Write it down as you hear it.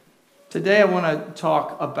Today I want to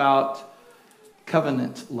talk about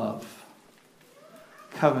covenant love.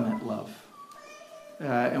 Covenant love.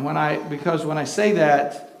 And when I say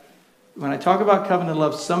that, when I talk about covenant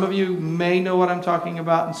love, some of you may know what I'm talking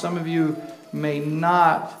about, and some of you may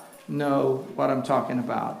not know what I'm talking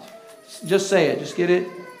about. Just say it. Just get it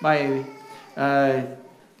by Amy.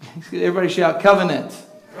 Everybody shout covenant.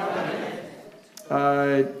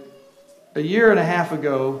 Covenant. A year and a half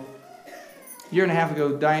ago,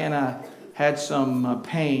 Diana had some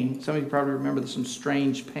pain. Some of you probably remember some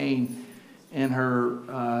strange pain in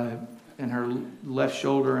her left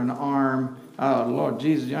shoulder and arm. Oh, Lord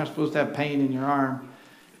Jesus, you're not supposed to have pain in your arm.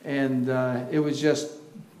 And it was just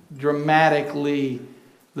dramatically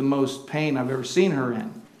the most pain I've ever seen her in.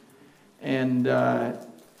 And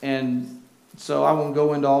so I won't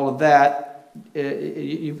go into all of that.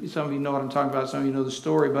 Some of you know what I'm talking about. Some of you know the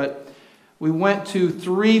story. But we went to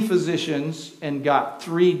 3 physicians and got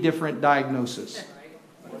 3 different diagnoses.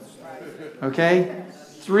 Okay?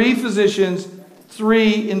 3 physicians,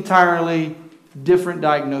 3 entirely different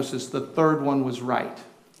diagnoses. The third one was right.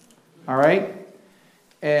 All right?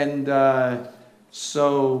 And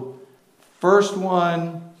so first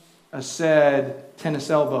one said tennis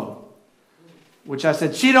elbow, which I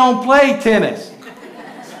said, she don't play tennis.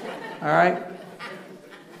 All right?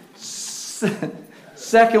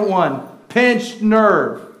 Second one, pinched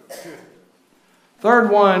nerve. Third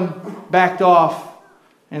one backed off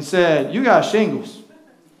and said, you got shingles.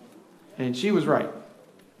 And she was right.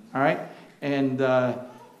 All right? And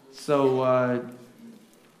so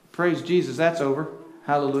praise Jesus, that's over.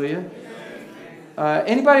 Hallelujah.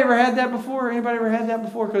 Anybody ever had that before?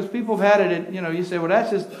 Because people have had it, you say, well, that's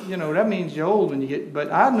just, that means you're old when you get,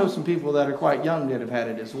 but I know some people that are quite young that have had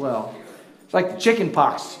it as well. It's like the chicken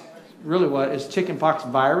pox. Really what is chicken pox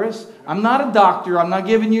virus. I'm not a doctor. I'm not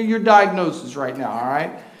giving you your diagnosis right now, all right?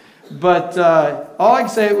 But all I can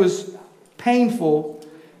say, it was painful.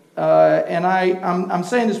 And I'm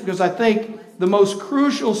saying this because I think the most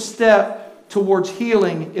crucial step towards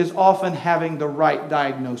healing is often having the right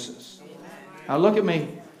diagnosis. Now look at me.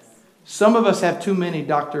 Some of us have too many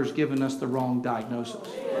doctors giving us the wrong diagnosis.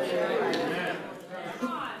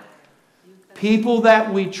 People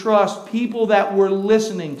that we trust, people that we're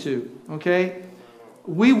listening to, okay?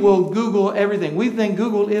 We will Google everything. We think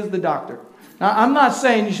Google is the doctor. Now, I'm not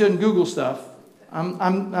saying you shouldn't Google stuff.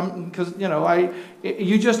 Because,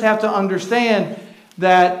 you just have to understand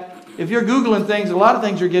that if you're Googling things, a lot of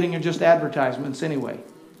things you're getting are just advertisements anyway.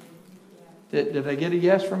 Did I get a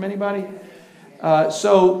yes from anybody?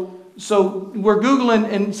 So we're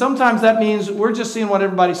Googling, and sometimes that means we're just seeing what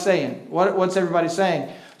everybody's saying. What's everybody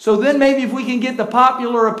saying? So then maybe if we can get the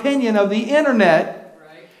popular opinion of the internet,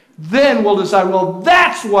 then we'll decide, well,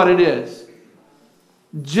 that's what it is.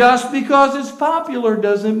 Just because it's popular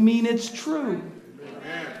doesn't mean it's true.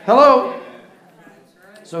 Hello?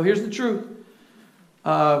 So here's the truth.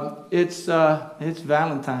 It's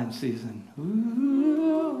Valentine's season.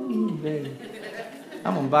 Ooh, baby.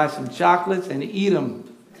 I'm going to buy some chocolates and eat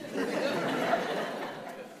them.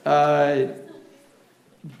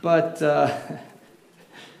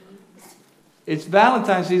 It's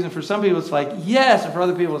Valentine's season. For some people, it's like, yes. And for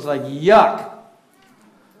other people, it's like, yuck.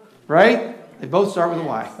 Right? They both start with a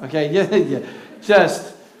Y. Okay? Yeah.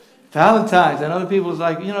 Just Valentine's. And other people, it's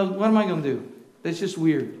like, what am I going to do? It's just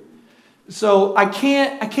weird. So I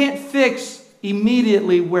can't fix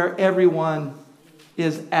immediately where everyone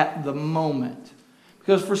is at the moment.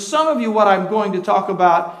 Because for some of you, what I'm going to talk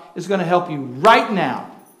about is going to help you right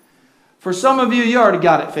now. For some of you, you already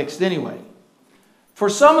got it fixed anyway. For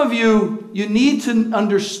some of you, you need to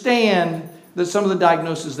understand that some of the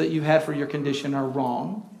diagnoses that you had for your condition are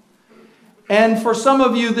wrong. And for some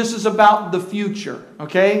of you, this is about the future,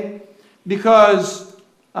 okay? Because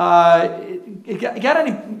got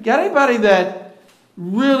anybody that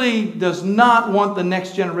really does not want the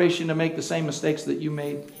next generation to make the same mistakes that you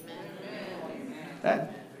made?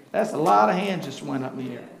 That's a lot of hands just went up in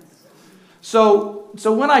the air. So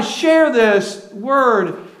when I share this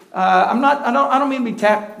word, I don't mean to be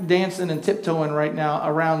tap dancing and tiptoeing right now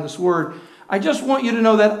around this word. I just want you to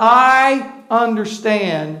know that I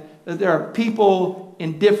understand that there are people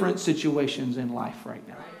in different situations in life right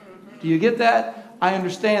now. Do you get that? I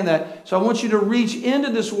understand that. So I want you to reach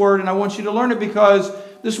into this word, and I want you to learn it, because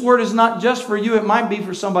this word is not just for you. It might be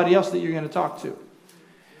for somebody else that you're going to talk to.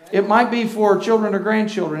 It might be for children or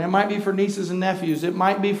grandchildren. It might be for nieces and nephews. It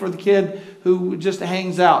might be for the kid who just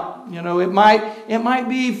hangs out. It might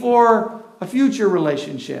be for a future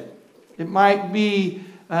relationship. It might be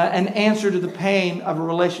an answer to the pain of a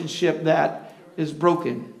relationship that is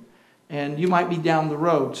broken. And you might be down the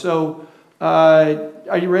road. So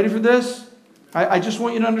are you ready for this? I just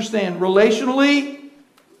want you to understand. Relationally,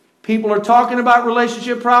 people are talking about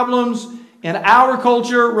relationship problems. In our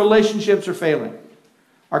culture, relationships are failing.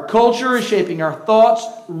 Our culture is shaping our thoughts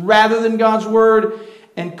rather than God's Word.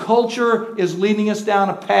 And culture is leading us down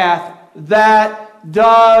a path that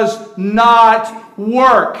does not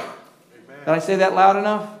work. Did I say that loud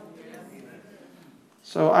enough?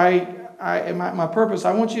 So my purpose,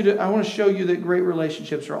 I want to show you that great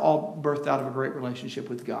relationships are all birthed out of a great relationship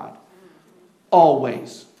with God.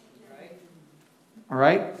 Always. All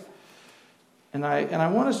right? And I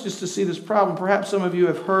want us just to see this problem. Perhaps some of you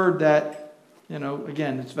have heard that,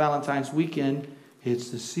 again, it's Valentine's weekend. It's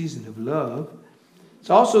the season of love. It's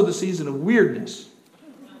also the season of weirdness.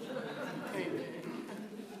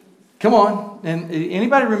 Come on. And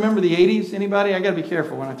anybody remember the 80s? Anybody? I got to be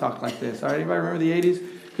careful when I talk like this. All right, anybody remember the 80s?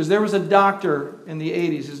 Because there was a doctor in the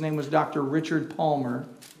 80s. His name was Dr. Richard Palmer.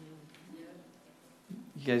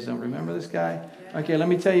 You guys don't remember this guy? Okay, let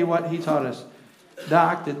me tell you what he taught us.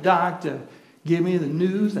 Doctor, doctor, give me the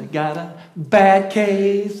news. I got a bad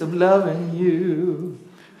case of loving you.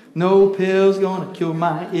 No pills gonna cure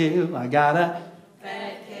my ill. I got a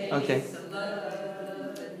bad case of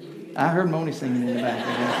loving you. I heard Moni singing in the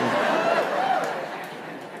back.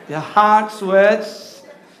 Your heart sweats.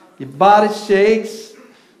 Your body shakes.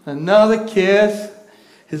 Another kiss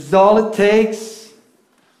is all it takes.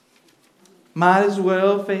 Might as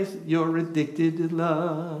well face it. You're addicted to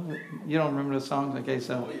love. You don't remember the songs? Okay,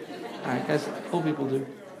 so. All right, guys, old people do.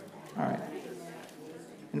 All right.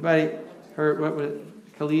 Anybody heard what was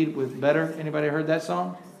Khalid with Better? Anybody heard that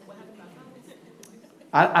song?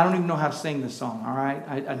 I don't even know how to sing this song, all right?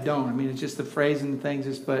 I don't. I mean, it's just the phrase and the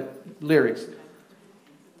things, but lyrics.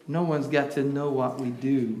 No one's got to know what we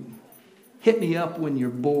do. Hit me up when you're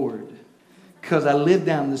bored. Because I live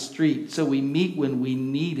down the street, so we meet when we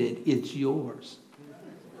need it. It's yours.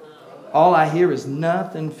 All I hear is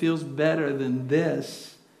nothing feels better than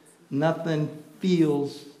this. Nothing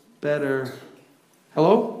feels better.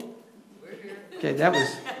 Hello? Okay,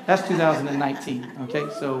 that's 2019. Okay,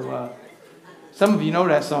 so some of you know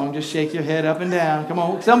that song. Just shake your head up and down. Come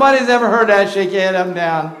on. Somebody's ever heard that? Shake your head up and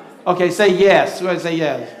down. Okay, say yes. Somebody say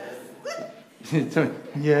yes.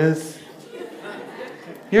 Yes.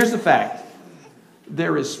 Here's the fact.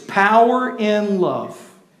 There is power in love.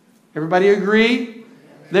 Everybody agree?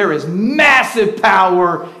 There is massive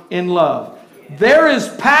power in love. There is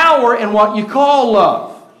power in what you call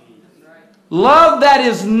love. Love that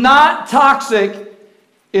is not toxic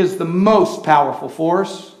is the most powerful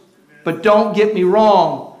force. But don't get me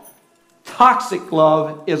wrong. Toxic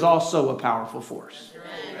love is also a powerful force.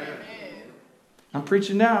 I'm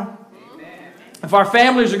preaching now. If our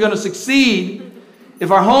families are going to succeed, if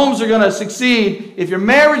our homes are going to succeed, if your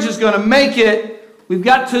marriage is going to make it, we've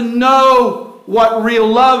got to know what real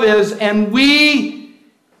love is, and we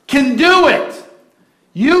can do it.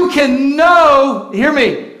 You can know, hear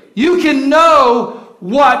me, you can know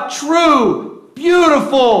what true,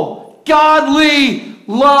 beautiful, godly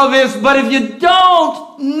love is, but if you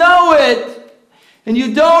don't know it, and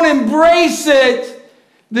you don't embrace it,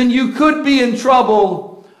 then you could be in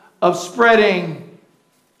trouble of spreading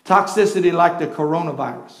toxicity like the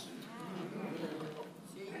coronavirus.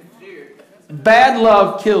 Bad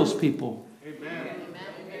love kills people.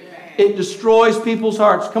 It destroys people's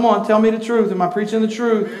hearts. Come on, tell me the truth. Am I preaching the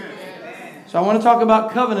truth? So I want to talk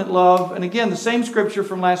about covenant love. And again, the same scripture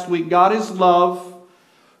from last week. God is love.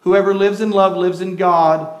 Whoever lives in love lives in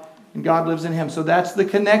God, and God lives in him. So that's the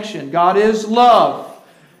connection. God is love.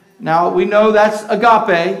 Now, we know that's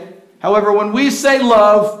agape. However, when we say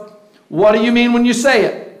love, what do you mean when you say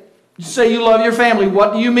it? You say you love your family.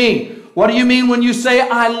 What do you mean? What do you mean when you say,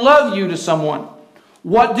 I love you to someone?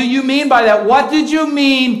 What do you mean by that? What did you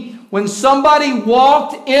mean when somebody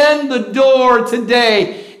walked in the door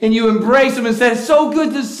today and you embraced them and said, it's so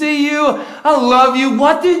good to see you. I love you.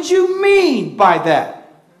 What did you mean by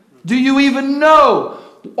that? Do you even know?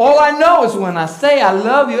 All I know is when I say I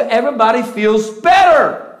love you, everybody feels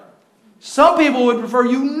better. Some people would prefer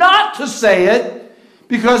you not to say it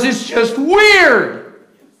because it's just weird.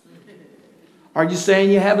 Are you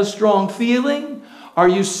saying you have a strong feeling? Are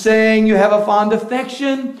you saying you have a fond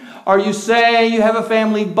affection? Are you saying you have a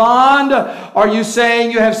family bond? Are you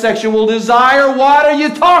saying you have sexual desire? What are you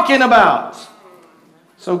talking about?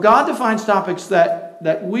 So God defines topics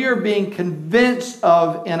that we are being convinced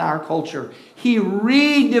of in our culture. He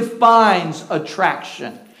redefines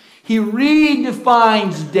attraction. He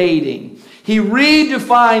redefines dating. He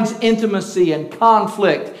redefines intimacy and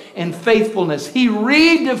conflict and faithfulness. He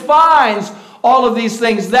redefines all of these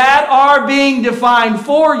things that are being defined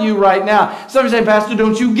for you right now. Somebody say, Pastor,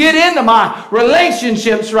 don't you get into my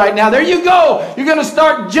relationships right now. There you go. You're going to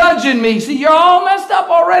start judging me. See, you're all messed up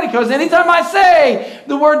already, because anytime I say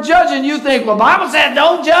the word judging, you think, well, the Bible says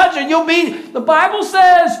don't judge or you'll be. The Bible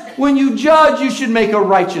says when you judge, you should make a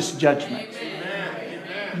righteous judgment.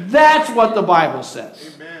 Amen. That's what the Bible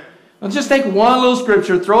says. Amen. Let's just take one little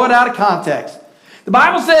scripture, throw it out of context. The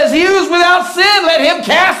Bible says, he who is without sin, let him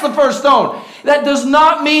cast the first stone. That does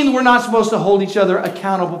not mean we're not supposed to hold each other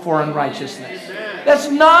accountable for unrighteousness. Amen. That's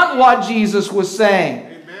not what Jesus was saying.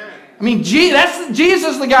 Amen. I mean, that's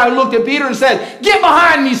Jesus, the guy who looked at Peter and said, get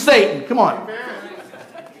behind me, Satan. Come on. Amen.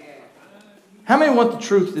 How many want the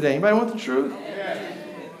truth today? Anybody want the truth? Yes.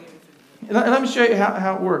 Let me show you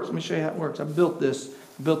how it works. Let me show you how it works. I built this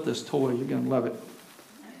toy. You're going to love it.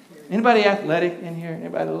 Anybody athletic in here?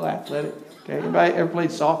 Anybody a little athletic? Okay. Anybody ever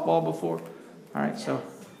played softball before? All right.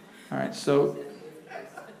 So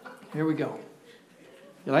here we go.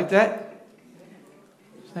 You like that?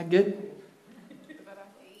 Is that good?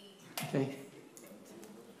 Okay.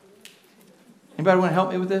 Anybody want to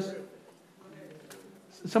help me with this?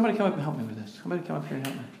 Somebody come up and help me with this. Somebody come up here and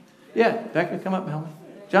help me. Yeah, Becca, come up and help me.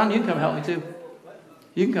 John, you can come and help me too.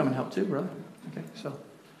 You can come and help too, brother. Okay, so, all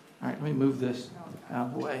right, let me move this out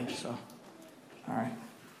of the way. So, all right.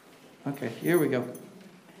 Okay, here we go.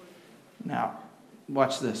 Now,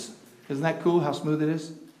 watch this. Isn't that cool how smooth it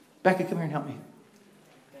is? Becca, come here and help me.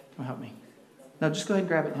 Come help me. No, just go ahead and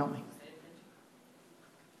grab it and help me.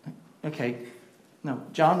 Okay. No,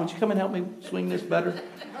 John, would you come and help me swing this better?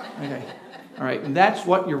 Okay. All right, and that's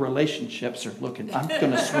what your relationships are looking. I'm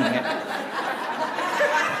going to swing it.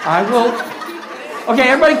 I will. Okay,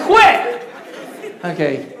 everybody quit.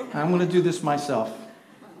 Okay, I'm going to do this myself.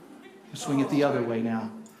 I'll swing it the other way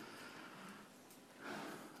now.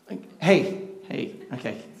 Hey,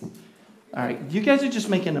 okay. All right, you guys are just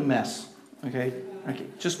making a mess. Okay,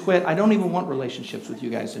 just quit. I don't even want relationships with you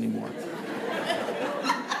guys anymore.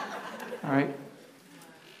 All right.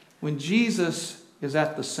 When Jesus is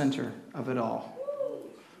at the center of it all,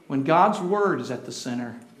 when God's word is at the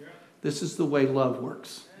center, this is the way love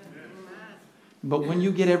works. But when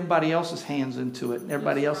you get everybody else's hands into it,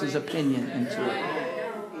 everybody else's opinion into it,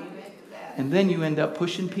 and then you end up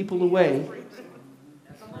pushing people away.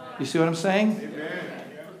 You see what I'm saying?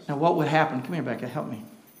 Now what would happen? Come here, Becca, help me.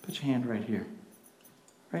 Put your hand right here.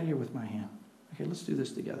 Right here with my hand. Okay, let's do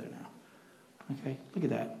this together now. Okay, look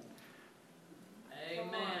at that.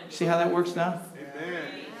 See how that works now?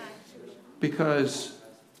 Amen. Because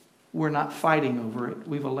we're not fighting over it.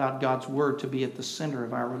 We've allowed God's word to be at the center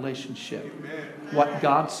of our relationship. Amen. What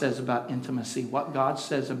God says about intimacy, what God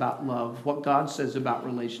says about love, what God says about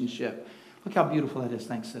relationship. Look how beautiful that is.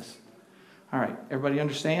 Thanks, sis. All right. Everybody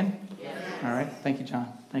understand? Yes. All right. Thank you,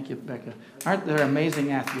 John. Thank you, Becca. Aren't they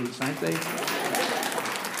amazing athletes, aren't they?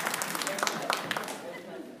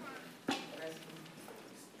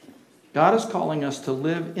 God is calling us to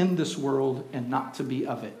live in this world and not to be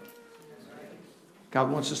of it.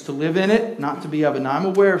 God wants us to live in it, not to be of it. Now, I'm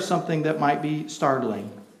aware of something that might be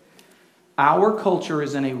startling. Our culture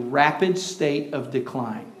is in a rapid state of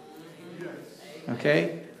decline.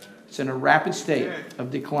 Okay? It's in a rapid state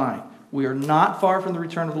of decline. We are not far from the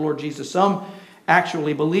return of the Lord Jesus. Some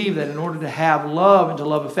actually believe that in order to have love and to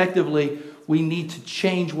love effectively, we need to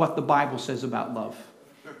change what the Bible says about love.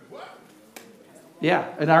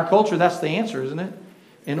 Yeah, in our culture, that's the answer, isn't it?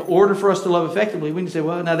 In order for us to love effectively, we need to say,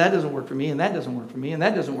 well, no, that doesn't work for me, and that doesn't work for me, and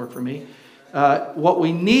that doesn't work for me. What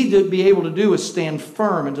we need to be able to do is stand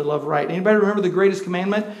firm and to love right. Anybody remember the greatest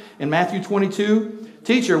commandment in Matthew 22?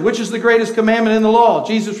 Teacher, which is the greatest commandment in the law?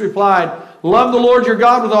 Jesus replied, love the Lord your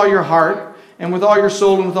God with all your heart, and with all your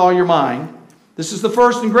soul, and with all your mind. This is the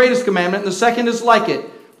first and greatest commandment, and the second is like it.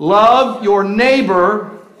 Love your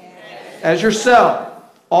neighbor as yourself.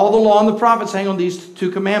 All the law and the prophets hang on these two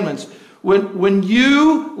commandments. When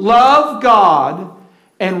you love God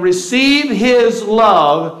and receive His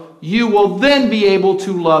love, you will then be able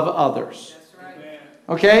to love others.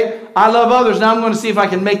 Okay? I love others. Now I'm going to see if I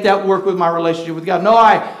can make that work with my relationship with God. No,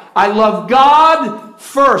 I love God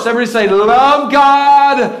first. Everybody say, love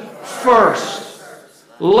God first.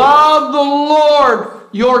 Love the Lord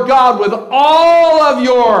your God with all of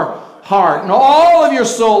your heart and all of your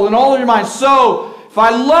soul and all of your mind. So, if I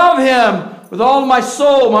love Him with all of my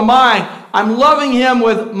soul, my mind, I'm loving Him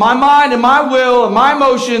with my mind and my will and my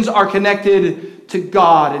emotions are connected to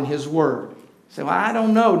God and His Word. You say, well, I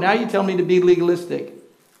don't know. Now you tell me to be legalistic.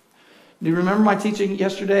 Do you remember my teaching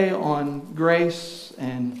yesterday on grace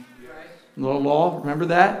and the law? Remember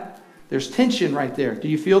that? There's tension right there. Do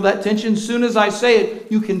you feel that tension? As soon as I say it,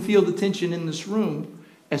 you can feel the tension in this room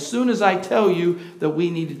as soon as I tell you that we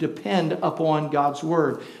need to depend upon God's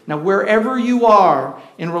Word. Now, wherever you are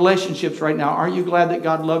in relationships right now, aren't you glad that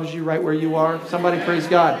God loves you right where you are? Somebody praise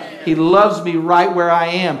God. He loves me right where I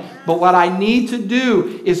am. But what I need to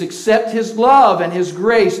do is accept His love and His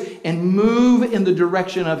grace and move in the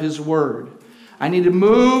direction of His Word. I need to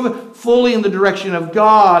move fully in the direction of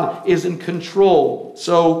God is in control.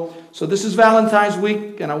 So this is Valentine's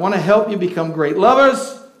week, and I want to help you become great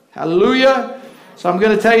lovers. Hallelujah. So I'm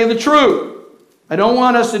going to tell you the truth. I don't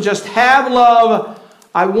want us to just have love.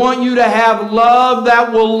 I want you to have love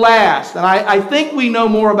that will last. And I think we know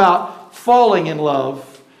more about falling in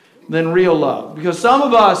love than real love. Because some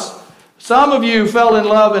of you fell in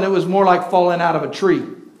love and it was more like falling out of a tree.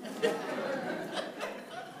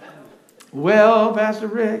 Well, Pastor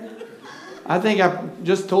Rick, I think I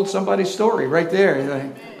just told somebody's story right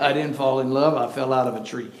there. I didn't fall in love. I fell out of a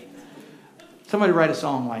tree. Somebody write a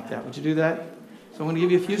song like that. Would you do that? So I'm going to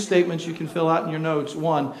give you a few statements you can fill out in your notes.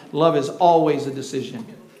 One, love is always a decision.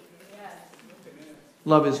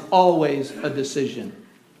 Love is always a decision.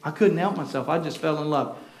 I couldn't help myself. I just fell in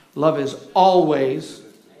love. Love is always,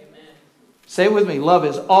 say it with me, love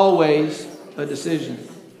is always a decision.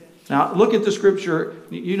 Now, look at the scripture.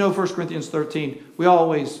 You know 1 Corinthians 13. We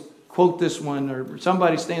always quote this one, or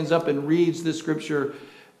somebody stands up and reads this scripture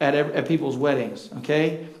at people's weddings,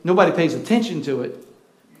 okay? Nobody pays attention to it,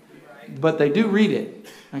 but they do read it,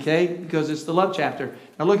 okay? Because it's the love chapter.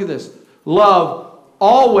 Now look at this. Love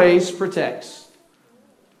always protects,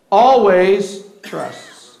 always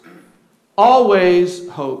trusts, always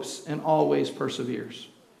hopes, and always perseveres.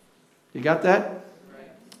 You got that?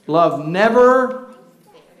 Love never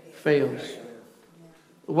fails.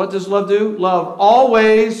 What does love do? Love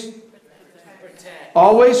always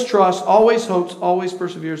trusts, always hopes, always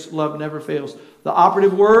perseveres. Love never fails. The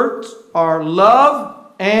operative words are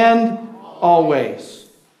love and always.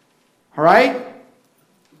 All right?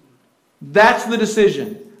 That's the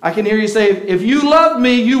decision. I can hear you say, if you loved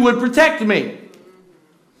me, you would protect me.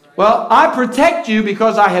 Well, I protect you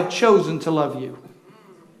because I have chosen to love you.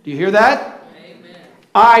 Do you hear that? Amen.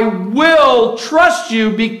 I will trust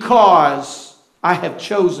you because I have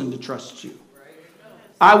chosen to trust you.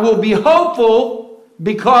 I will be hopeful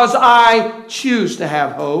because I choose to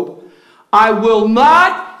have hope. I will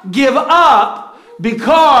not give up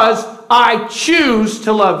because I choose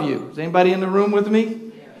to love you. Is anybody in the room with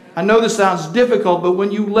me? I know this sounds difficult, but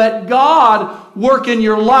when you let God work in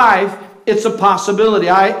your life, it's a possibility.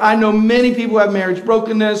 I know many people who have marriage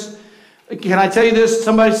brokenness. Can I tell you this?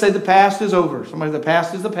 Somebody say the past is over. Somebody, the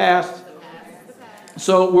past is the past.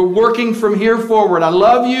 So we're working from here forward. I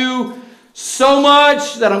love you so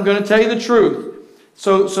much that I'm going to tell you the truth.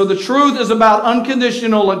 So the truth is about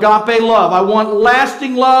unconditional agape love. I want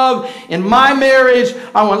lasting love in my marriage.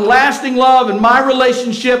 I want lasting love in my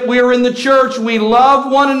relationship. We're in the church. We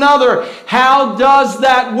love one another. How does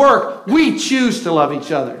that work? We choose to love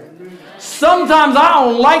each other. Sometimes I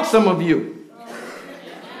don't like some of you.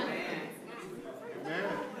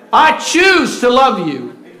 I choose to love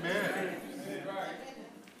you.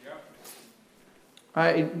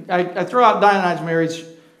 I throw out Diane and I's marriage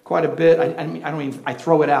quite a bit. I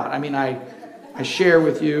throw it out. I mean, I share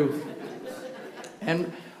with you.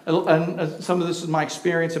 And some of this is my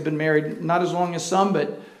experience. I've been married not as long as some,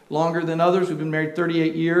 but longer than others. We've been married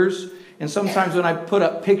 38 years. And sometimes when I put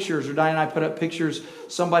up pictures, or Diane and I put up pictures,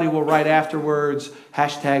 somebody will write afterwards,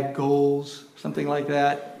 #goals, something like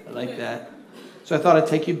that. I like that. So I thought I'd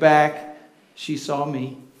take you back. She saw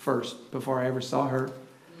me first before I ever saw her.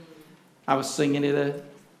 I was singing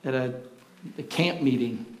at a camp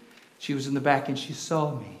meeting. She was in the back and she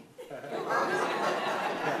saw me.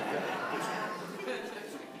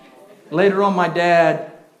 Later on, my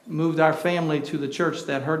dad moved our family to the church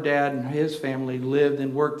that her dad and his family lived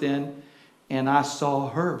and worked in, and I saw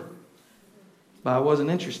her. But I wasn't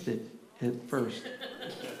interested at first.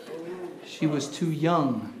 She was too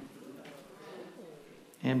young.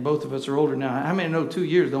 And both of us are older now. How many know 2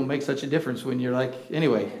 years don't make such a difference when you're like,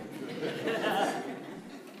 anyway.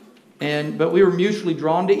 But we were mutually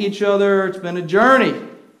drawn to each other. It's been a journey.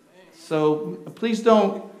 So please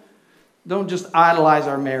don't just idolize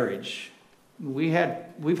our marriage. We've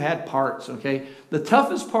had parts, okay? The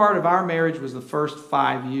toughest part of our marriage was the first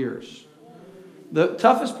 5 years. The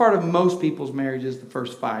toughest part of most people's marriage is the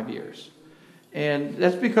first 5 years. And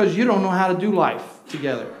that's because you don't know how to do life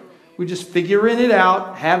together. We're just figuring it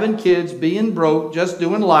out, having kids, being broke, just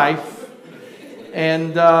doing life.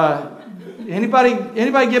 And anybody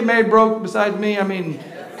get married broke besides me? I mean,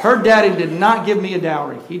 her daddy did not give me a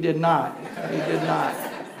dowry. He did not. He did not.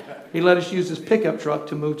 He let us use his pickup truck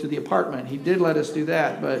to move to the apartment. He did let us do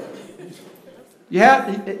that, but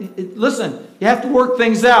Listen, you have to work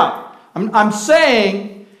things out. I'm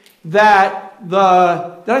saying that did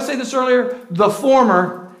I say this earlier? The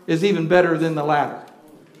former is even better than the latter.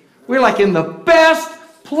 We're like in the best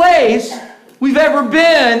place we've ever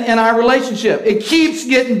been in our relationship. It keeps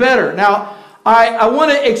getting better. Now, I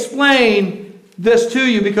want to explain this to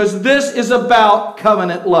you because this is about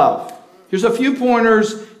covenant love. Here's a few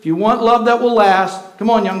pointers. If you want love that will last, come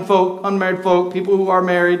on, young folk, unmarried folk, people who are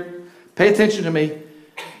married, pay attention to me.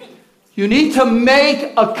 You need to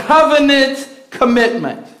make a covenant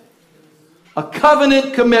commitment. A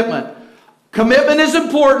covenant commitment. Commitment is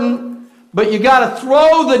important, but you got to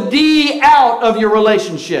throw the D out of your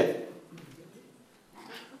relationship.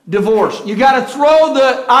 Divorce. You got to throw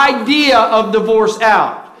the idea of divorce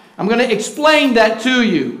out. I'm going to explain that to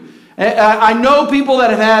you. I know people that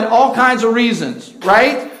have had all kinds of reasons,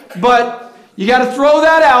 right? But you got to throw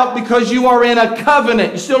that out because you are in a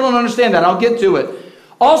covenant. You still don't understand that. I'll get to it.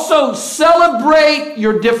 Also, celebrate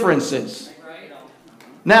your differences.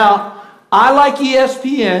 Now, I like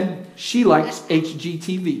ESPN. She likes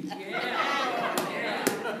HGTV.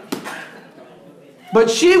 But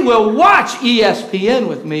she will watch ESPN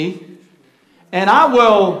with me, and I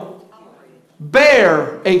will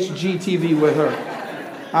bear HGTV with her.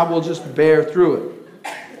 I will just bear through it.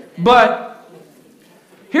 But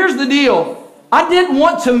here's the deal. I didn't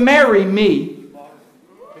want to marry me.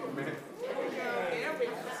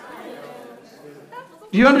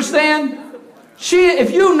 Do you understand?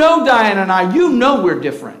 If you know Diana and I, you know we're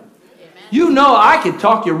different. You know I could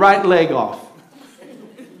talk your right leg off.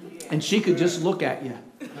 And she could just look at you.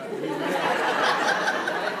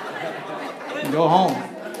 And go home.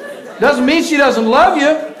 Doesn't mean she doesn't love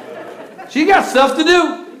you. She got stuff to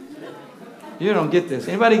do. You don't get this.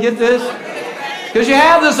 Anybody get this? Because you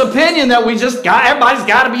have this opinion that everybody's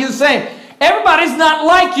got to be the same. Everybody's not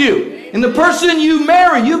like you. And the person you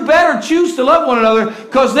marry, you better choose to love one another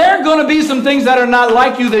because there are going to be some things that are not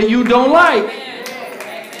like you that you don't like.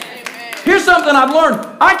 Here's something I've learned.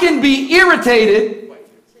 I can be irritated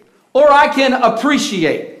or I can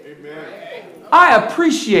appreciate. I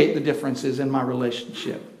appreciate the differences in my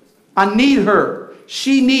relationship. I need her.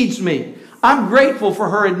 She needs me. I'm grateful for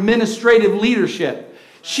her administrative leadership.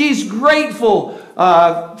 She's grateful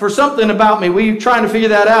for something about me. We're trying to figure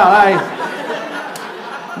that out.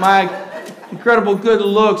 My incredible good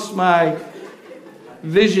looks, my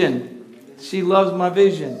vision. She loves my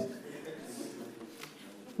vision.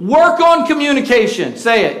 Work on communication.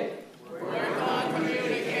 Say it. Work on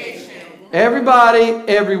communication. Everybody,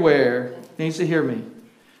 everywhere needs to hear me.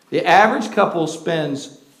 The average couple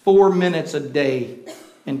spends 4 minutes a day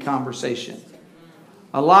in conversation.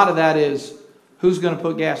 A lot of that is, who's going to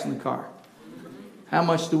put gas in the car? How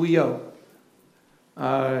much do we owe?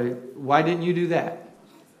 Why didn't you do that?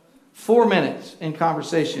 4 minutes in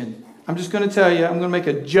conversation. I'm just going to tell you, I'm going to make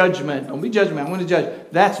a judgment. Don't be judgmental. I'm going to judge.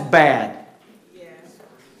 That's bad.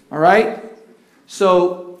 All right?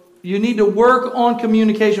 So you need to work on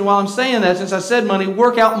communication. While I'm saying that, since I said money,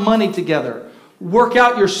 work out money together. Work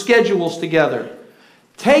out your schedules together.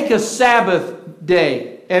 Take a Sabbath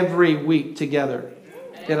day every week together.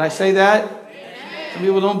 Did I say that? Some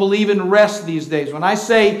people don't believe in rest these days. When I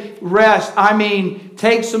say rest, I mean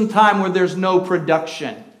take some time where there's no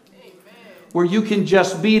production. Where you can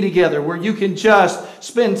just be together. Where you can just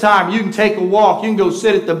spend time. You can take a walk. You can go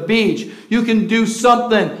sit at the beach. You can do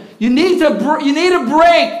something. You need a break. You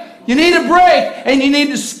need a break. And you need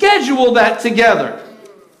to schedule that together.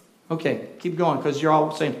 Okay, keep going because you're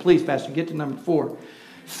all saying, please, Pastor, get to number 4.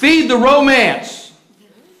 Feed the romance.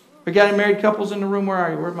 We got any married couples in the room? Where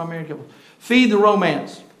are you? Where's my married couple? Feed the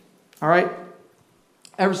romance. All right?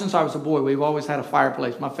 Ever since I was a boy, we've always had a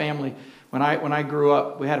fireplace. My family, when I grew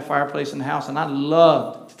up, we had a fireplace in the house, and I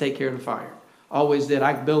loved to take care of the fire. Always did.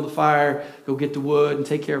 I could build a fire, go get the wood, and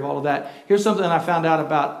take care of all of that. Here's something I found out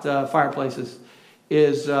about fireplaces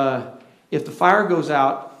is if the fire goes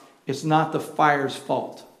out, it's not the fire's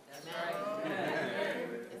fault.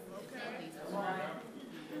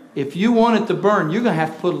 If you want it to burn, you're going to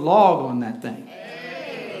have to put a log on that thing.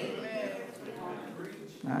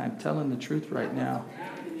 I'm telling the truth right now.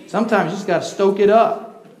 Sometimes you just got to stoke it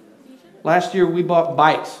up. Last year we bought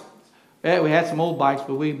bikes. Yeah, we had some old bikes,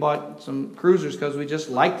 but we bought some cruisers because we just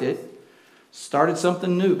liked it. Started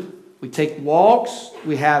something new. We take walks.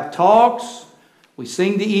 We have talks. We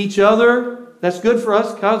sing to each other. That's good for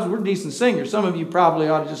us because we're decent singers. Some of you probably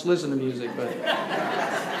ought to just listen to music, but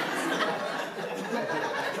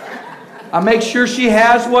I make sure she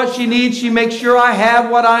has what she needs. She makes sure I have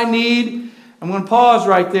what I need. I'm going to pause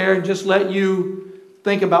right there and just let you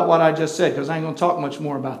think about what I just said because I ain't going to talk much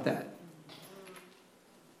more about that.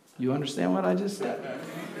 You understand what I just said?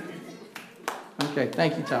 Okay,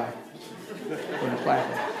 thank you, Ty, for the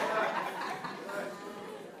clapping.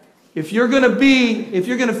 If you're going to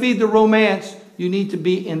feed the romance, you need to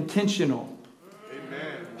be intentional.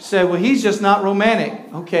 Amen. Say, well, he's just not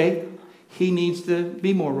romantic. Okay, he needs to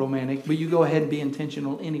be more romantic, but you go ahead and be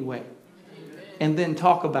intentional anyway. And then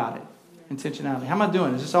talk about it. Intentionality. How am I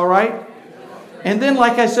doing? Is this all right? And then,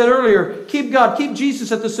 like I said earlier, keep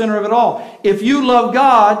Jesus at the center of it all. If you love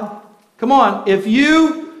God, come on, if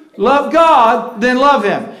you love God, then love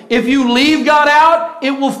Him. If you leave God out, it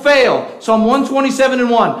will fail. Psalm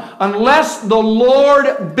 127:1. Unless the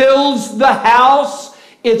Lord builds the house,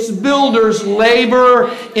 its builders labor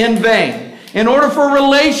in vain. In order for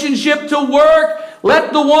relationship to work,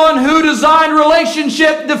 let the one who designed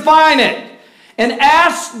relationship define it. And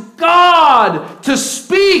ask God to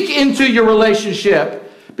speak into your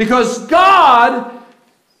relationship. Because God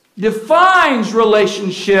defines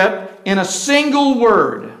relationship in a single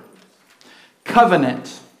word.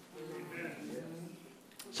 Covenant.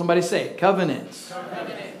 Somebody say it. Covenant.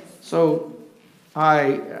 So,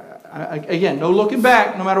 again, no looking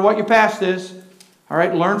back, no matter what your past is. All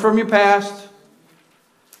right, learn from your past.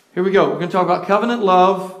 Here we go. We're going to talk about covenant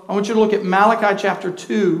love. I want you to look at Malachi chapter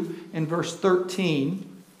 2 and verse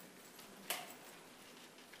 13.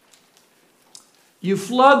 You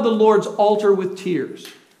flood the Lord's altar with tears.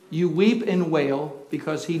 You weep and wail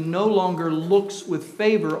because He no longer looks with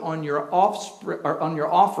favor on your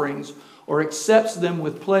offerings or accepts them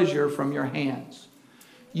with pleasure from your hands.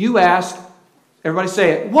 You ask, everybody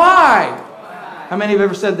say it, why? Why? How many have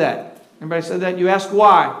ever said that? Everybody said that? You ask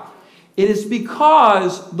why? It is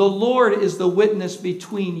because the Lord is the witness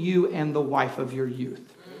between you and the wife of your youth.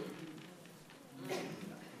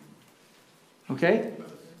 Okay?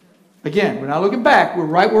 Again, we're not looking back. We're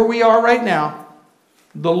right where we are right now.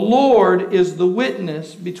 The Lord is the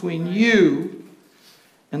witness between you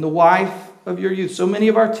and the wife of your youth. So many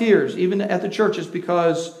of our tears, even at the church, is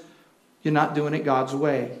because you're not doing it God's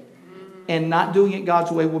way. And not doing it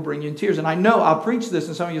God's way will bring you in tears. And I know I'll preach this,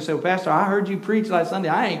 and some of you say, well, Pastor, I heard you preach last Sunday.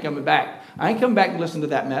 I ain't coming back. I ain't coming back and listen to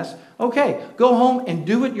that mess. Okay, go home and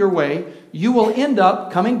do it your way. You will end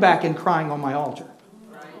up coming back and crying on my altar.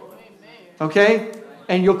 Okay?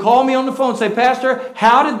 And you'll call me on the phone and say, Pastor,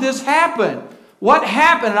 how did this happen? What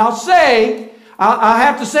happened? And I'll say, I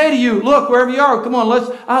have to say to you, look, wherever you are, come on,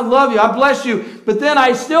 I love you, I bless you. But then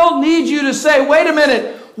I still need you to say, wait a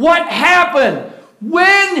minute, what happened?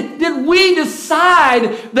 When did we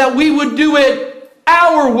decide that we would do it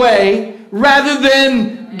our way rather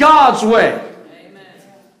than God's way? Amen.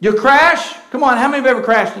 You crash? Come on, how many have ever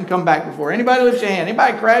crashed and come back before? Anybody lift your hand?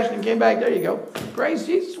 Anybody crashed and came back? There you go. Praise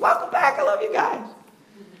Jesus. Welcome back. I love you guys.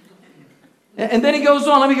 And then he goes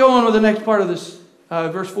on. Let me go on with the next part of this.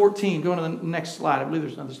 Verse 14. Go on to the next slide. I believe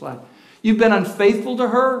there's another slide. You've been unfaithful to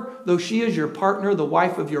her, though she is your partner, the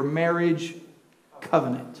wife of your marriage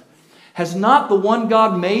covenant. Has not the one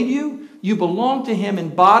God made you? You belong to Him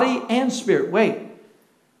in body and spirit. Wait.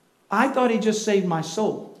 I thought He just saved my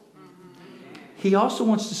soul. He also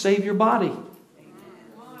wants to save your body.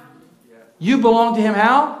 You belong to Him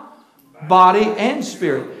how? Body and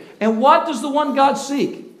spirit. And what does the one God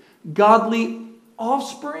seek? Godly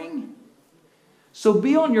offspring. So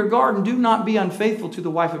be on your guard and do not be unfaithful to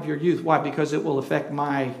the wife of your youth. Why? Because it will affect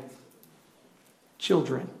my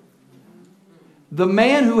children. The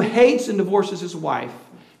man who hates and divorces his wife,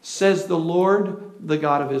 says the Lord, the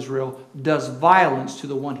God of Israel, does violence to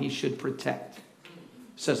the one he should protect,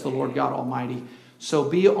 says the Lord God Almighty. So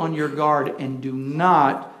be on your guard and do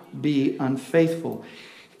not be unfaithful.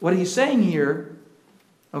 What he's saying here,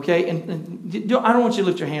 okay, and I don't want you to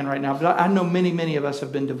lift your hand right now, but I know many of us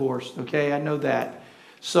have been divorced, okay? I know that.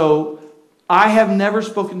 So I have never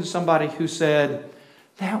spoken to somebody who said,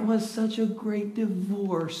 that was such a great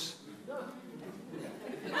divorce.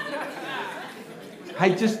 I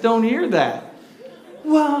just don't hear that.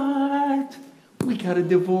 What? We got a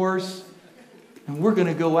divorce, and we're going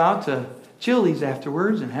to go out to Chili's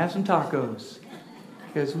afterwards and have some tacos.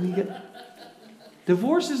 Because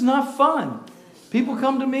divorce is not fun. People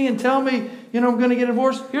come to me and tell me, I'm going to get a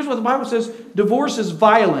divorce. Here's what the Bible says. Divorce is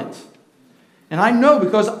violent. And I know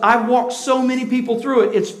because I've walked so many people through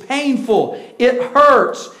it. It's painful. It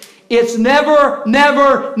hurts. It's never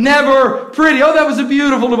pretty. Oh, that was a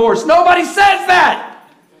beautiful divorce. Nobody says that.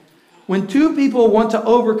 When two people want to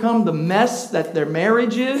overcome the mess that their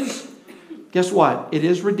marriage is, guess what? It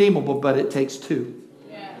is redeemable, but it takes two.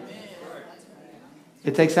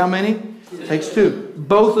 It takes how many? It takes two.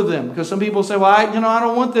 Both of them. Because some people say, well, I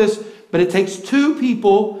don't want this. But it takes two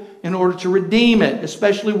people in order to redeem it,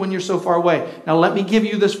 especially when you're so far away. Now let me give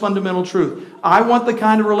you this fundamental truth. I want the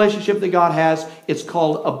kind of relationship that God has. It's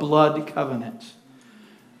called a blood covenant.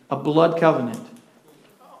 A blood covenant.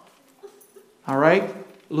 All right?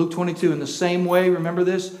 Luke 22, in the same way, remember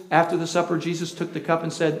this? After the supper, Jesus took the cup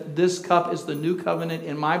and said, "This cup is the new covenant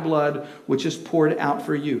in my blood, which is poured out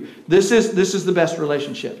for you." This is the best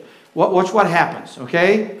relationship. Watch what happens,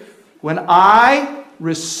 okay? When I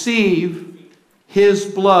receive His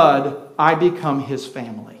blood, I become His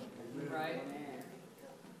family.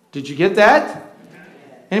 Did you get that?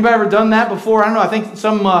 Anybody ever done that before? I don't know. I think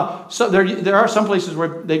there are some places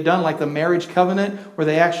where they've done like the marriage covenant, where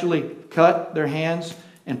they actually cut their hands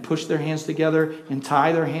and push their hands together and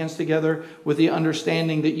tie their hands together with the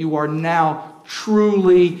understanding that you are now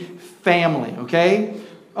truly family. Okay?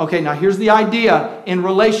 Okay, now here's the idea. In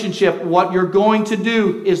relationship, what you're going to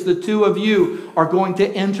do is the two of you are going to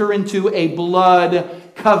enter into a blood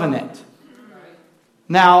covenant.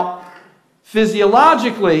 Now,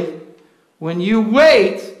 physiologically, when you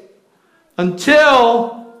wait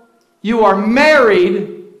until you are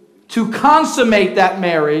married to consummate that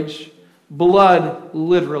marriage, blood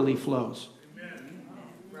literally flows.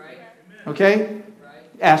 Okay?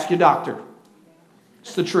 Ask your doctor.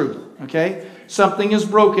 It's the truth. Okay? Something is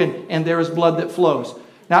broken and there is blood that flows.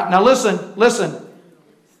 Now listen.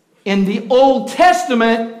 In the Old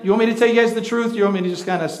Testament, you want me to tell you guys the truth? You want me to just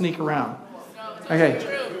kind of sneak around? Okay.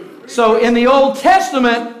 So in the Old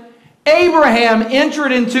Testament, Abraham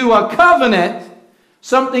entered into a covenant,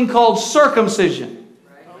 something called circumcision.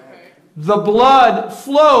 The blood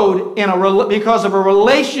flowed because of a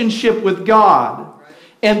relationship with God.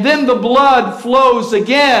 And then the blood flows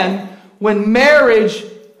again when marriage,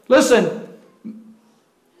 listen,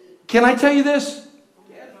 can I tell you this?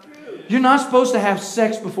 You're not supposed to have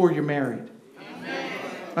sex before you're married.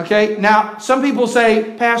 Okay? Now, some people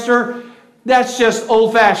say, "Pastor, that's just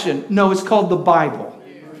old-fashioned." No, it's called the Bible.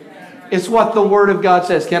 It's what the Word of God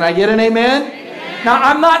says. Can I get an amen? Now,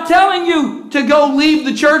 I'm not telling you to go leave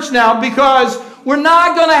the church now, because we're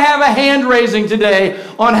not going to have a hand raising today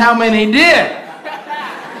on how many did.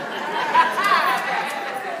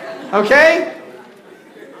 Okay?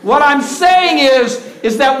 What I'm saying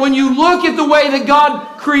is that when you look at the way that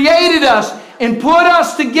God created us and put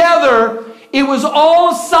us together, it was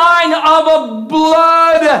all a sign of a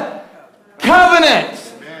blood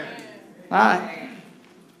covenant. All right.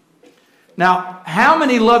 Now, how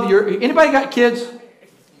many love anybody got kids?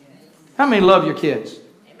 How many love your kids?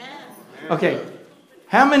 Okay.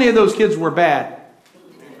 How many of those kids were bad?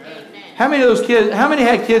 How many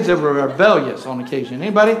had kids that were rebellious on occasion?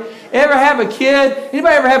 Anybody ever have a kid?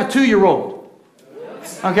 Anybody ever have a 2-year-old?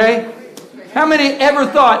 Okay? How many ever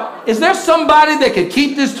thought, is there somebody that could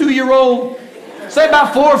keep this 2-year-old? Say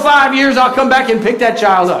about 4 or 5 years, I'll come back and pick that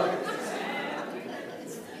child up.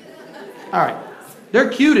 All right. They're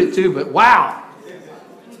cute at 2, but wow.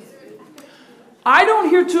 I don't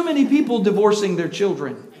hear too many people divorcing their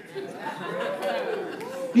children.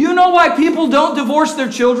 You know why people don't divorce their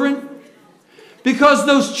children? Because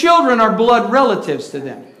those children are blood relatives to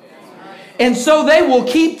them. And so they will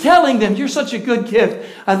keep telling them, "You're such a good gift."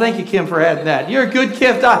 I thank you, Kim, for adding that. "You're a good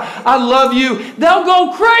gift. I love you." They'll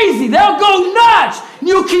go crazy. They'll go nuts.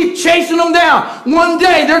 You keep chasing them down. One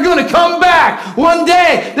day they're going to come back. One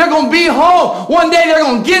day they're going to be home. One day they're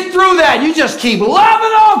going to get through that. You just keep loving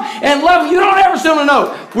them and loving. You don't ever send a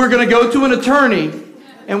note. "We're going to go to an attorney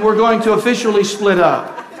and we're going to officially split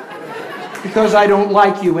up because I don't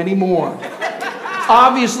like you anymore.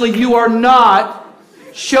 Obviously, you are not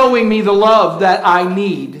showing me the love that I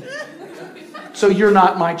need. So you're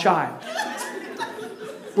not my child.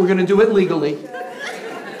 We're going to do it legally.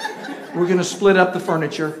 We're going to split up the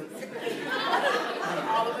furniture."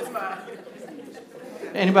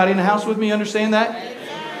 Anybody in the house with me understand that?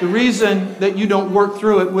 The reason that you don't work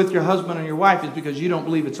through it with your husband or your wife is because you don't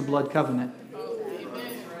believe it's a blood covenant.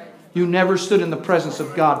 You never stood in the presence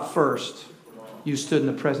of God first. You stood in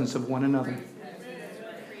the presence of one another.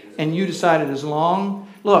 And you decided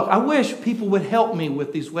look, I wish people would help me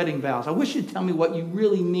with these wedding vows. I wish you'd tell me what you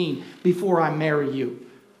really mean before I marry you.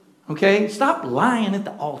 Okay? Stop lying at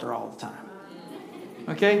the altar all the time.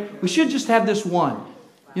 Okay? We should just have this one.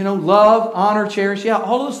 Love, honor, cherish. Yeah,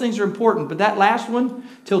 all those things are important. But that last one,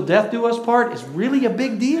 "till death do us part," is really a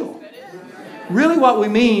big deal. Really what we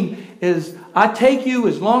mean is, I take you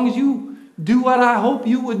as long as you do what I hope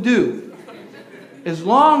you would do. As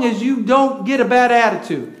long as you don't get a bad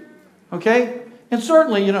attitude. Okay? And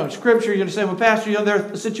certainly, Scripture, you're going to say, well, Pastor,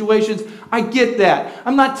 there are situations. I get that.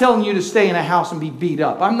 I'm not telling you to stay in a house and be beat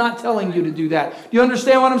up. I'm not telling you to do that. Do you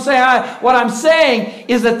understand what I'm saying? What I'm saying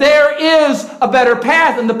is that there is a better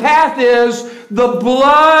path, and the path is the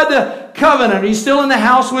blood covenant. Are you still in the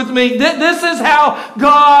house with me? This is how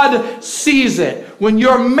God sees it. When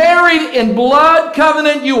you're married in blood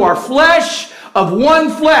covenant, you are flesh of one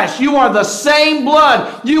flesh. You are the same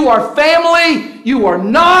blood. You are family. You are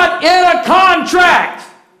not in a contract.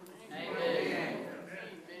 Amen.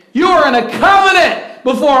 You are in a covenant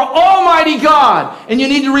before Almighty God. And you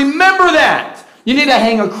need to remember that. You need to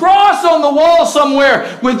hang a cross on the wall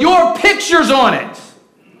somewhere with your pictures on it.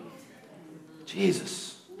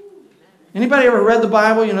 Jesus. Anybody ever read the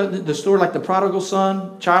Bible? The story like the prodigal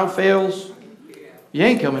son, child fails. You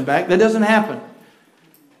ain't coming back. That doesn't happen.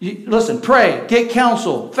 Listen, pray, get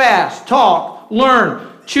counsel, fast, talk,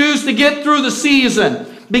 learn, choose to get through the season.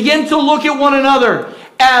 Begin to look at one another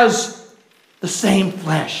as the same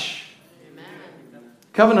flesh. Amen.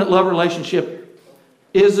 Covenant love relationship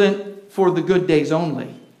isn't for the good days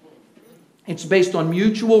only. It's based on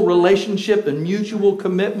mutual relationship and mutual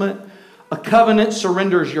commitment. A covenant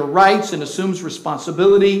surrenders your rights and assumes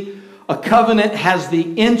responsibility. A covenant has the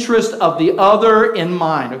interest of the other in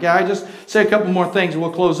mind. Okay, I just say a couple more things and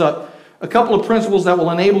we'll close up. A couple of principles that will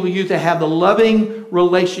enable you to have the loving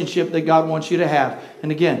relationship that God wants you to have.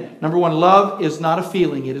 And again, number one, love is not a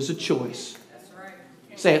feeling, it is a choice. That's right.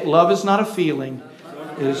 Say it, love is not a feeling,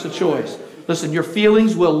 it is a choice. Listen, your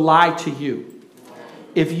feelings will lie to you.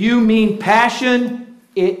 If you mean passion,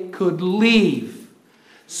 it could leave.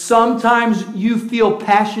 Sometimes you feel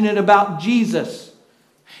passionate about Jesus.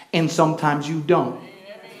 And sometimes you don't.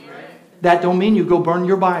 That don't mean you go burn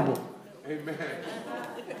your Bible. Amen.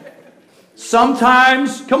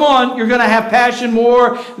 Sometimes, come on, you're going to have passion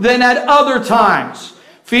more than at other times.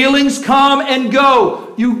 Feelings come and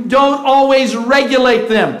go. You don't always regulate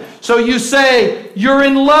them. So you say, you're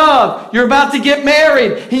in love, you're about to get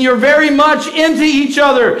married, and you're very much into each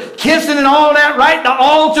other, kissing and all that, right at the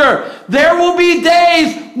altar. There will be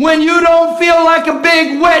days when you don't feel like a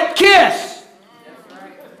big wet kiss.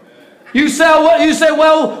 You say,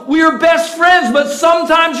 well, we are best friends, but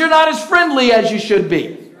sometimes you're not as friendly as you should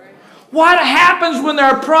be. What happens when there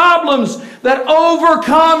are problems that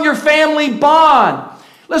overcome your family bond?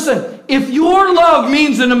 Listen, if your love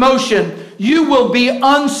means an emotion, you will be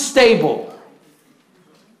unstable.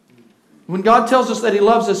 When God tells us that He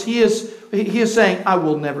loves us, He is saying, I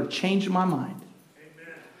will never change my mind.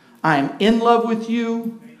 I am in love with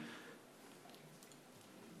you.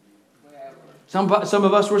 Some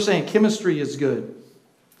of us were saying chemistry is good.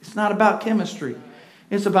 It's not about chemistry.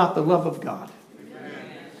 It's about the love of God. Amen.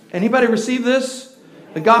 Anybody receive this?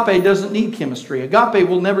 Agape doesn't need chemistry. Agape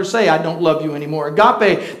will never say, I don't love you anymore.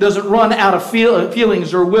 Agape doesn't run out of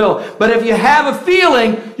feelings or will. But if you have a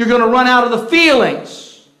feeling, you're going to run out of the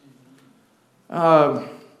feelings.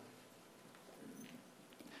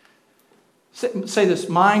 Say this,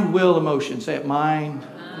 mind, will, emotion. Say it, mind,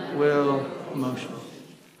 will, emotion.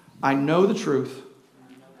 I know the truth.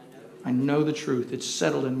 I know the truth. It's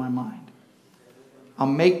settled in my mind. I'll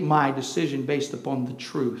make my decision based upon the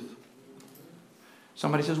truth.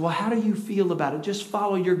 Somebody says, well, how do you feel about it? Just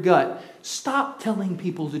follow your gut. Stop telling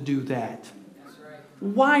people to do that. That's right.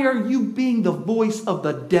 Why are you being the voice of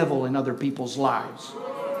the devil in other people's lives?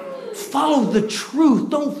 Follow the truth.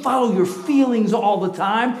 Don't follow your feelings all the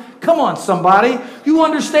time. Come on, somebody. You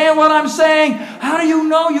understand what I'm saying? How do you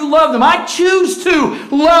know you love them? I choose to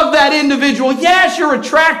love that individual. Yes, you're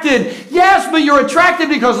attracted. Yes, but you're attracted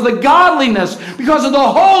because of the godliness, because of the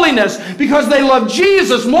holiness, because they love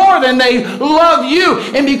Jesus more than they love you,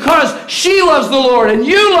 and because she loves the Lord and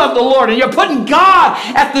you love the Lord, and you're putting God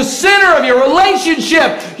at the center of your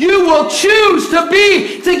relationship. You will choose to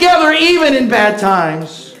be together even in bad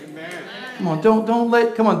times. Come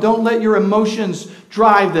on, don't let your emotions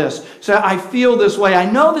drive this. Say, I feel this way. I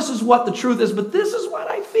know this is what the truth is, but this is what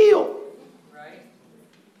I feel. Right?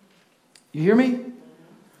 You hear me?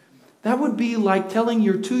 That would be like telling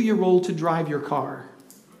your 2-year-old to drive your car.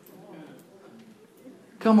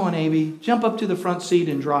 Come on, Abby, jump up to the front seat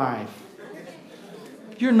and drive.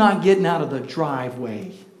 You're not getting out of the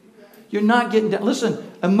driveway. You're not getting down.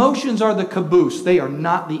 Listen, emotions are the caboose. They are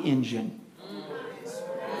not the engine.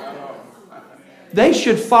 They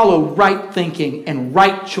should follow right thinking and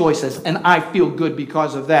right choices, and I feel good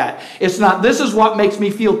because of that. It's not, this is what makes me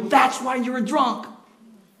feel, that's why you're a drunk.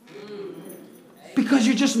 Because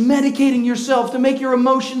you're just medicating yourself to make your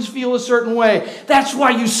emotions feel a certain way. That's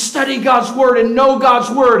why you study God's Word and know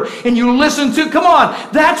God's Word and you listen to. Come on,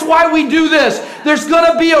 that's why we do this. There's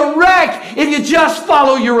going to be a wreck if you just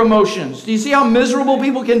follow your emotions. Do you see how miserable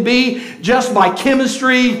people can be just by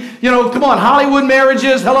chemistry? Come on, Hollywood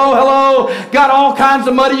marriages, hello, got all kinds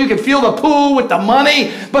of money. You can feel the pool with the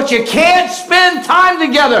money, but you can't spend time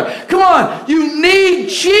together. Come on, you need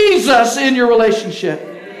Jesus in your relationship.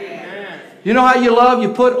 You know how you love?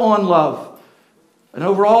 You put on love. And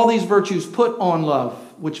over all these virtues, put on love,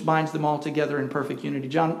 which binds them all together in perfect unity.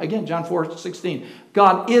 John 4:16.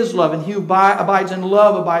 God is love, and he who abides in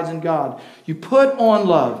love abides in God. You put on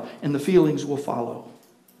love, and the feelings will follow.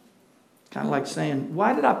 Kind of like saying,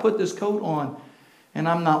 why did I put this coat on and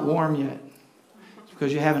I'm not warm yet? It's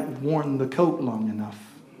because you haven't worn the coat long enough.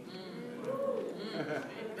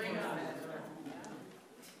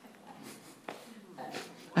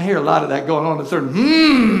 I hear a lot of that going on in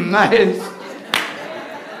certain, nice.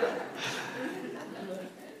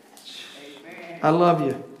 I love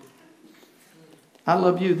you. I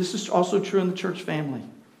love you. This is also true in the church family.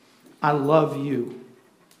 I love you.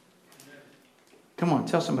 Come on,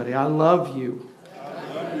 tell somebody, I love you.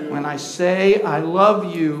 When I say I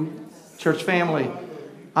love you, church family,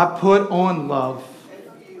 I put on love.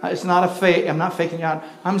 It's not a fake. I'm not faking you out.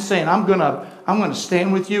 I'm saying I'm gonna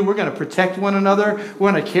stand with you. We're gonna protect one another.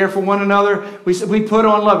 We're gonna care for one another. We put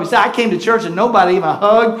on love. We say, I came to church and nobody even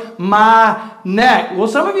hugged my neck. Well,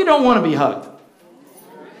 some of you don't want to be hugged.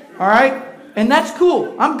 All right? And that's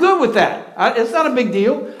cool. I'm good with that. It's not a big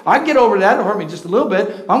deal. I can get over that. It'll hurt me just a little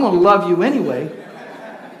bit. I'm going to love you anyway.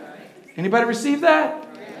 Anybody receive that?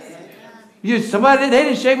 Somebody, they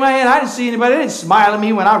didn't shake my hand. I didn't see anybody. They didn't smile at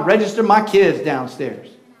me when I registered my kids downstairs.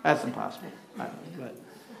 That's impossible. But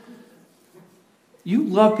you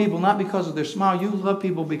love people not because of their smile. You love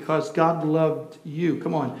people because God loved you.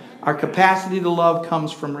 Come on. Our capacity to love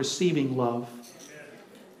comes from receiving love.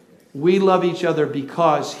 We love each other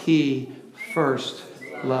because He first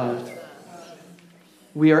loved.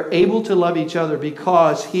 We are able to love each other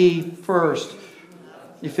because He first.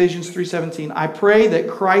 Ephesians 3:17. I pray that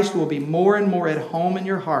Christ will be more and more at home in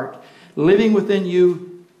your heart, living within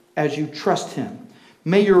you as you trust Him.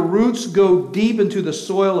 May your roots go deep into the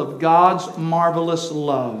soil of God's marvelous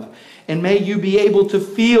love. And may you be able to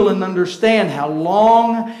feel and understand how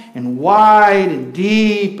long and wide and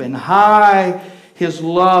deep and high His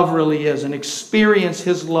love really is, and experience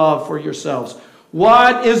His love for yourselves.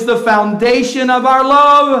 What is the foundation of our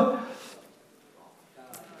love?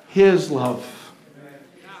 His love.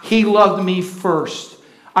 He loved me first.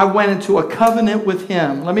 I went into a covenant with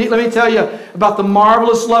Him. Let me tell you about the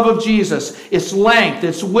marvelous love of Jesus. Its length,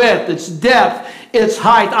 its width, its depth, its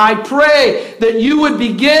height. I pray that you would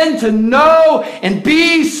begin to know and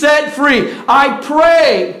be set free. I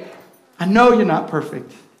pray. I know you're not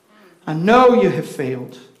perfect. I know you have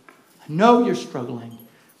failed. I know you're struggling.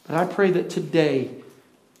 But I pray that today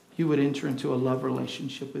you would enter into a love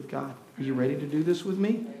relationship with God. Are you ready to do this with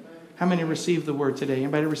me? How many received the word today?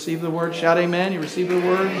 Anybody receive the word? Shout amen. You received the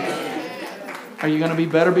word? Are you going to be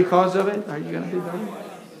better because of it? Are you going to be better?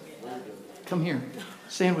 Come here.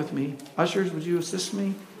 Stand with me. Ushers, would you assist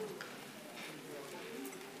me?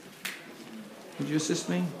 Would you assist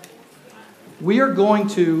me? We are going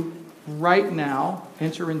to, right now,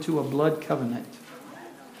 enter into a blood covenant.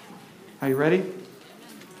 Are you ready?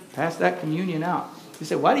 Pass that communion out. You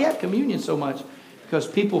say, why do you have communion so much? Because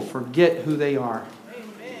people forget who they are.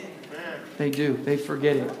 They do. They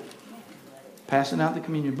forget it. Passing out the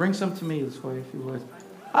communion. Bring some to me this way, if you would.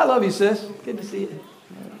 I love you, sis. Good to see you.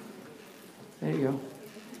 There you go.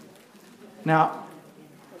 Now,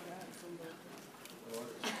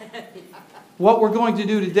 what we're going to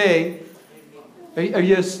do today, are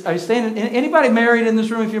you standing? Anybody married in this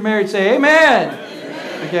room? If you're married, say amen.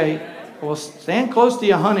 Amen. Okay. Well, stand close to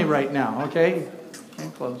your honey right now, okay?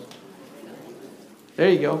 Stand close. There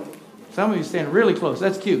you go. Some of you stand really close.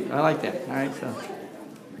 That's cute. I like that. All right, so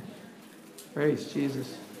praise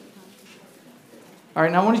Jesus. All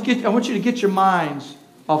right, now I want you to get your minds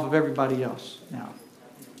off of everybody else now.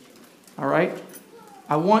 All right?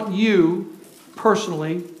 I want you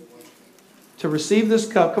personally to receive this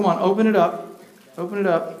cup. Come on, open it up. Open it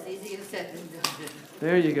up. It's easier said than done.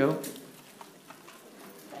 There you go.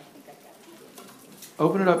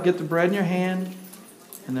 Open it up. Get the bread in your hand,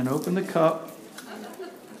 and then open the cup.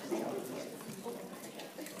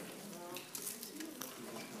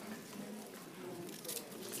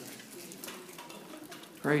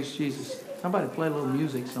 Praise Jesus. Somebody play a little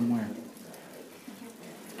music somewhere.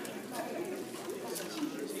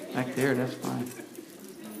 Back there, that's fine.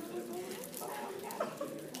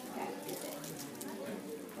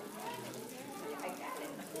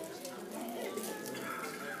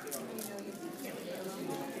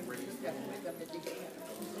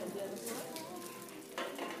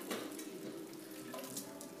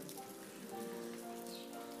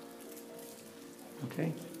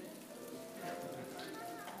 okay?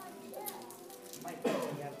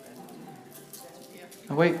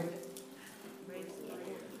 Now wait.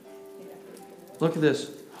 Look at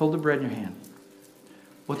this. Hold the bread in your hand.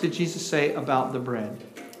 What did Jesus say about the bread?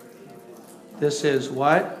 This is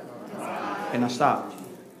what? Okay, now stop.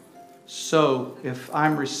 So, if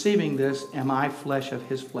I'm receiving this, am I flesh of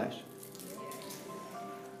his flesh?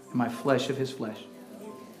 Am I flesh of his flesh?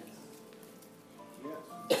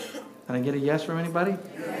 Can I get a yes from anybody?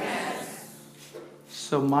 Yes.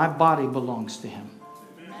 So my body belongs to him.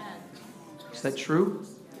 Is that true?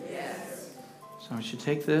 Yes. So I should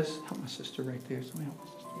take this. Help my sister right there. Somebody help my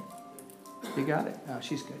sister. You got it? Oh,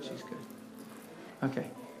 she's good. She's good. Okay.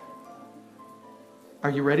 Are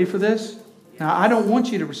you ready for this? Now, I don't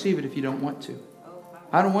want you to receive it if you don't want to.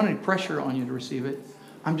 I don't want any pressure on you to receive it.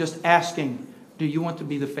 I'm just asking, do you want to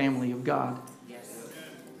be the family of God? Yes.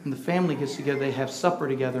 And the family gets together, they have supper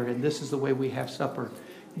together, and this is the way we have supper.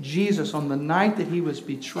 Jesus, on the night that he was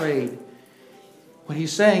betrayed, what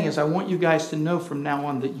he's saying is, I want you guys to know from now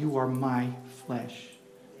on that you are my flesh.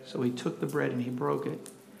 So he took the bread and he broke it.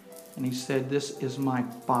 And he said, this is my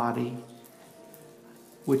body,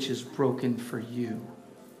 which is broken for you.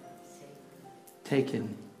 Take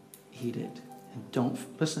and eat it. And don't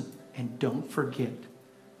forget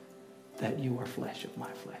that you are flesh of my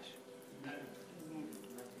flesh.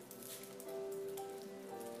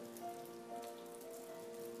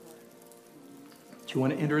 Do you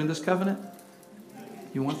want to enter in this covenant?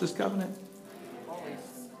 You want this covenant?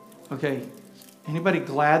 Okay. Anybody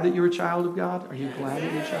glad that you're a child of God? Are you glad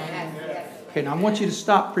that you're a child of God? Okay, now I want you to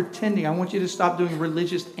stop pretending. I want you to stop doing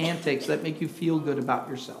religious antics that make you feel good about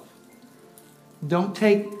yourself. Don't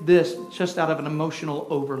take this just out of an emotional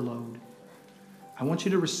overload. I want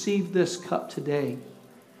you to receive this cup today.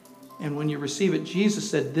 And when you receive it, Jesus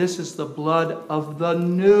said, this is the blood of the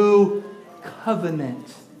new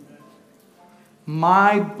covenant.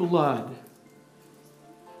 My blood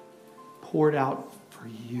poured out for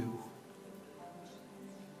you.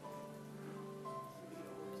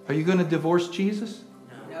 Are you going to divorce Jesus?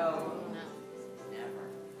 No. Never.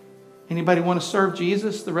 Anybody want to serve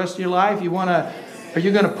Jesus the rest of your life? Are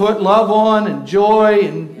you going to put love on and joy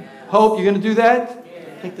and hope? You're going to do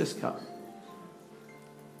that? Take this cup.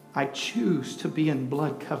 I choose to be in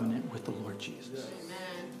blood covenant with the Lord Jesus.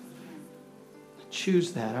 I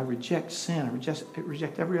choose that. I reject sin. I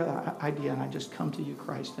reject every other idea, and I just come to you,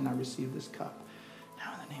 Christ, and I receive this cup.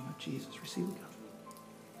 Now, in the name of Jesus, receive the cup.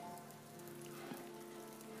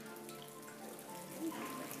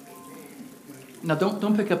 Now,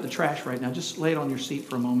 don't pick up the trash right now. Just lay it on your seat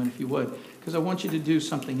for a moment, if you would, because I want you to do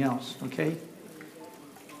something else, okay?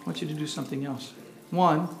 I want you to do something else.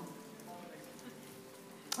 One,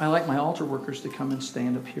 I like my altar workers to come and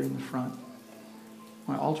stand up here in the front.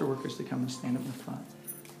 My altar workers to come and stand up in the front.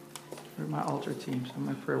 They're my altar teams. I'm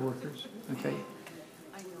my prayer workers, okay?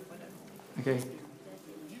 Okay.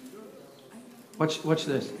 Watch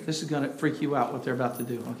this. This is going to freak you out, what they're about to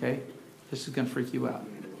do, okay? This is going to freak you out.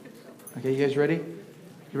 Okay, you guys ready?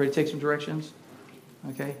 You ready to take some directions?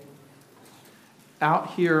 Okay.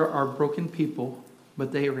 Out here are broken people,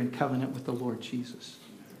 but they are in covenant with the Lord Jesus.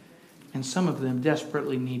 And some of them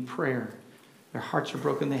desperately need prayer. Their hearts are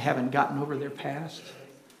broken. They haven't gotten over their past.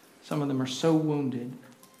 Some of them are so wounded.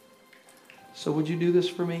 So would you do this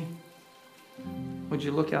for me? Would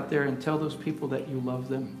you look out there and tell those people that you love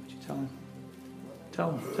them? Would you tell them?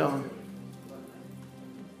 Tell them. Tell them.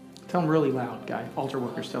 Tell them really loud, guy. Altar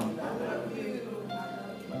workers, tell them.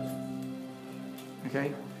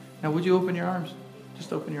 Okay? Now, would you open your arms?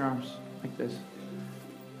 Just open your arms like this.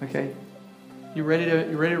 Okay? You ready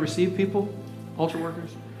to receive people? Altar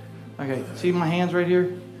workers? Okay. See my hands right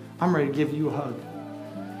here? I'm ready to give you a hug.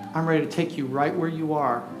 I'm ready to take you right where you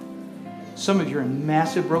are. Some of you are in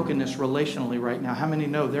massive brokenness relationally right now. How many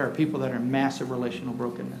know there are people that are in massive relational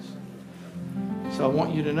brokenness? So I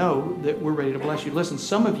want you to know that we're ready to bless you. Listen,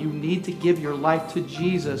 some of you need to give your life to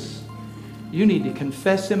Jesus. You need to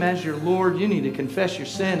confess him as your Lord. You need to confess your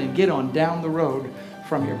sin and get on down the road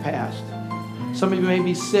from your past. Some of you may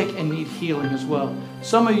be sick and need healing as well.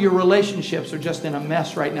 Some of your relationships are just in a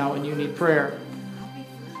mess right now and you need prayer.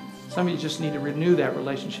 Some of you just need to renew that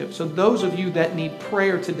relationship. So those of you that need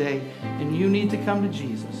prayer today and you need to come to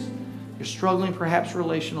Jesus, you're struggling perhaps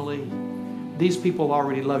relationally, these people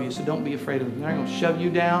already love you, so don't be afraid of them. They're not going to shove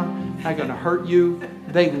you down. They're not going to hurt you.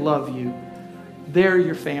 They love you. They're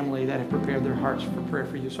your family that have prepared their hearts for prayer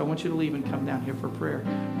for you. So I want you to leave and come down here for prayer.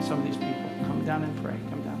 Some of these people, come down and pray.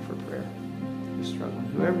 Come down for prayer. You're struggling,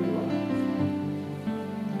 whoever you are.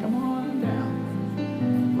 Come on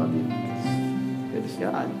down. Love you. Praise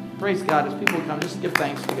God. Praise God. As people come, just give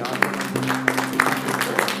thanks to God.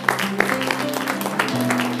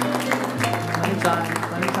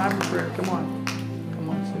 Plenty of time for prayer. Come on. Come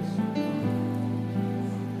on, sis.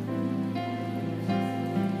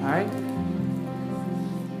 All right?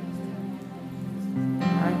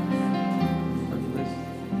 All right? Look at this.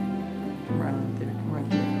 Come right there. Come right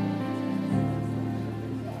there.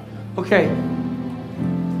 Okay.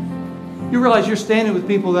 You realize you're standing with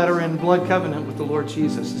people that are in blood covenant with the Lord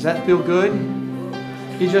Jesus. Does that feel good?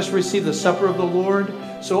 You just received the supper of the Lord.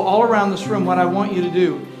 So all around this room, what I want you to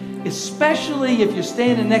do, especially if you're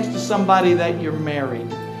standing next to somebody that you're married,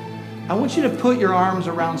 I want you to put your arms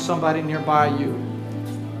around somebody nearby you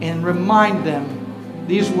and remind them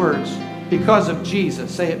these words. Because of Jesus.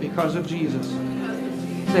 Say it, because of Jesus.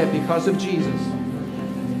 Say it, because of Jesus.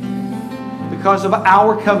 Because of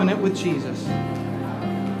our covenant with Jesus,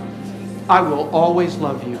 I will always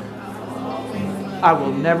love you. I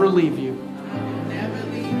will never leave you.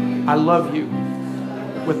 I love you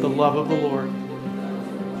with the love of the Lord.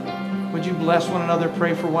 Would you bless one another,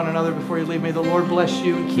 pray for one another before you leave? May the Lord bless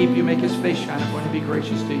you and keep you, make His face shine upon you, and be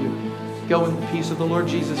gracious to you. Go in the peace of the Lord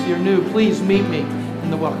Jesus. If you're new, please meet me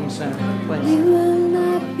in the Welcome Center. Please. We will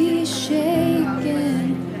not be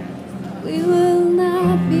shaken. We will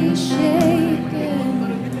not be shaken.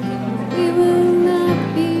 We will